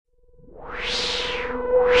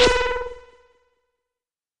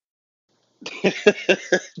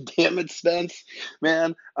Damn it, Spence.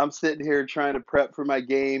 Man, I'm sitting here trying to prep for my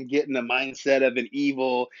game, getting the mindset of an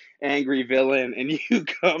evil, angry villain, and you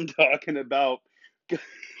come talking about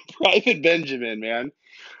Private Benjamin, man.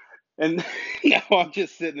 And now I'm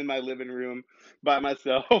just sitting in my living room by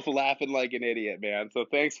myself laughing like an idiot, man. So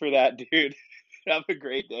thanks for that, dude. Have a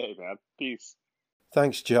great day, man. Peace.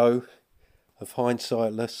 Thanks, Joe, of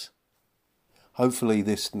Hindsightless. Hopefully,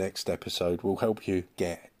 this next episode will help you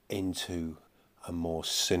get into a more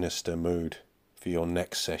sinister mood for your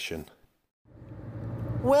next session.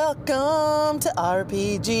 Welcome to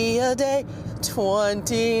RPGaDAY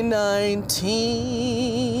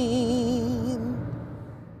 2019.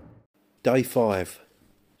 Day 5.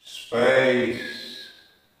 Space.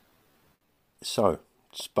 So,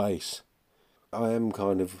 space. I am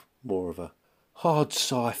kind of more of a hard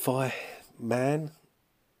sci-fi man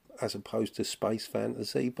as opposed to space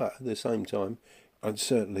fantasy, but at the same time, I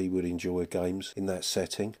certainly would enjoy games in that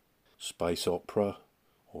setting. Space opera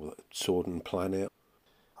or Sword and Planet.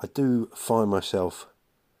 I do find myself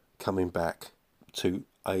coming back to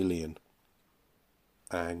Alien,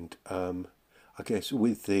 and I guess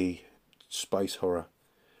with the space horror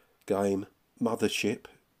game Mothership,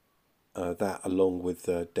 that along with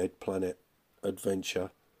Dead Planet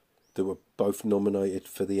Adventure, that were both nominated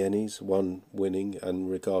for the Ennies, one winning, and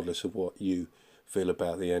regardless of what you feel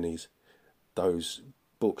about the Ennies, those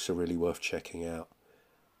books are really worth checking out.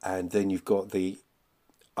 And then you've got the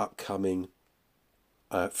upcoming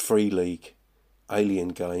Free League Alien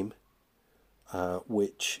game,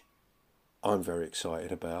 which I'm very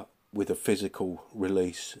excited about, with a physical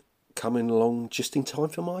release coming along just in time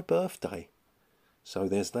for my birthday. So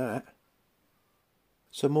there's that.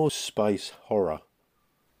 Some more space horror,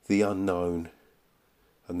 the unknown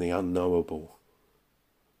and the unknowable.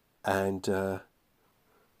 And the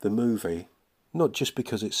movie, not just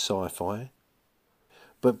because it's sci-fi,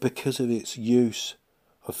 but because of its use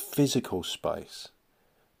of physical space.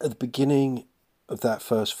 At the beginning of that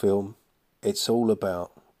first film, it's all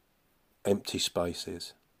about empty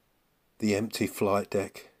spaces. The empty flight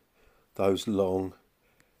deck, those long,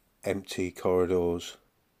 empty corridors,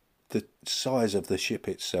 the size of the ship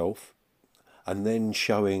itself, and then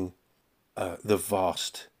showing the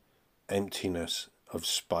vast emptiness of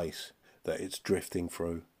space that it's drifting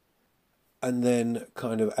through. And then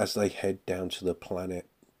kind of as they head down to the planet,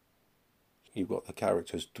 you've got the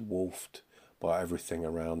characters dwarfed by everything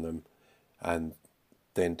around them, and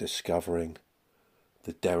then discovering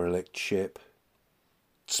the derelict ship,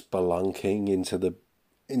 spelunking into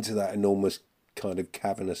that enormous kind of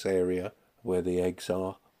cavernous area where the eggs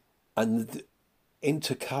are, and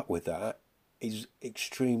intercut with that is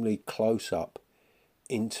extremely close up,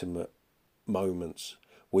 intimate moments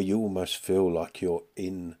where you almost feel like you're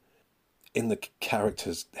in the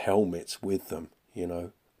characters' helmets with them,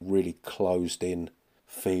 really closed in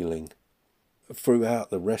feeling.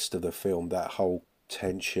 Throughout the rest of the film, that whole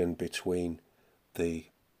tension between the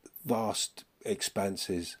vast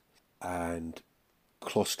expanses and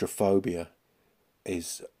claustrophobia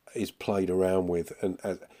is played around with, and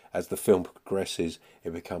as the film progresses,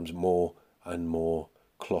 it becomes more and more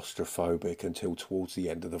claustrophobic until towards the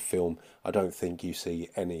end of the film, I don't think you see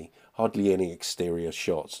hardly any exterior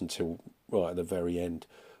shots until right at the very end.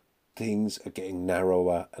 Things are getting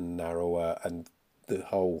narrower and narrower, and the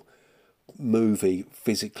whole movie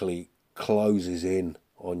physically closes in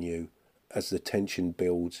on you as the tension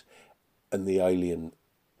builds and the alien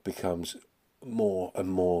becomes more and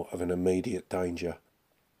more of an immediate danger.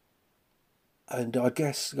 And I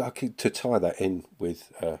guess to tie that in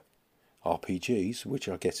with RPGs, which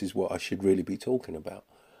I guess is what I should really be talking about,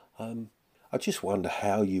 I just wonder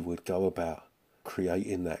how you would go about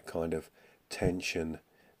creating that kind of tension,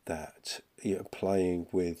 that playing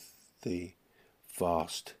with the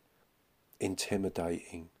vast,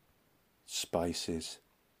 intimidating spaces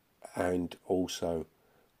and also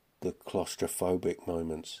the claustrophobic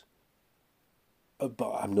moments.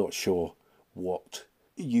 But I'm not sure what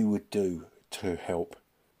you would do to help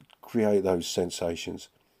create those sensations.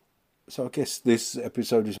 So I guess this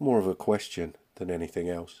episode is more of a question than anything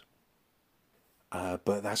else.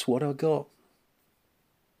 But that's what I got.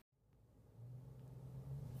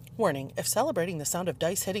 Warning, if celebrating the sound of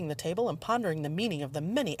dice hitting the table and pondering the meaning of the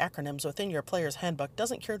many acronyms within your player's handbook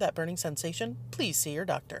doesn't cure that burning sensation, please see your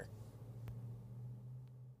doctor.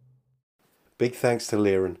 Big thanks to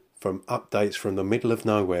Liren from Updates from the Middle of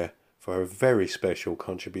Nowhere for her very special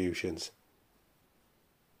contributions.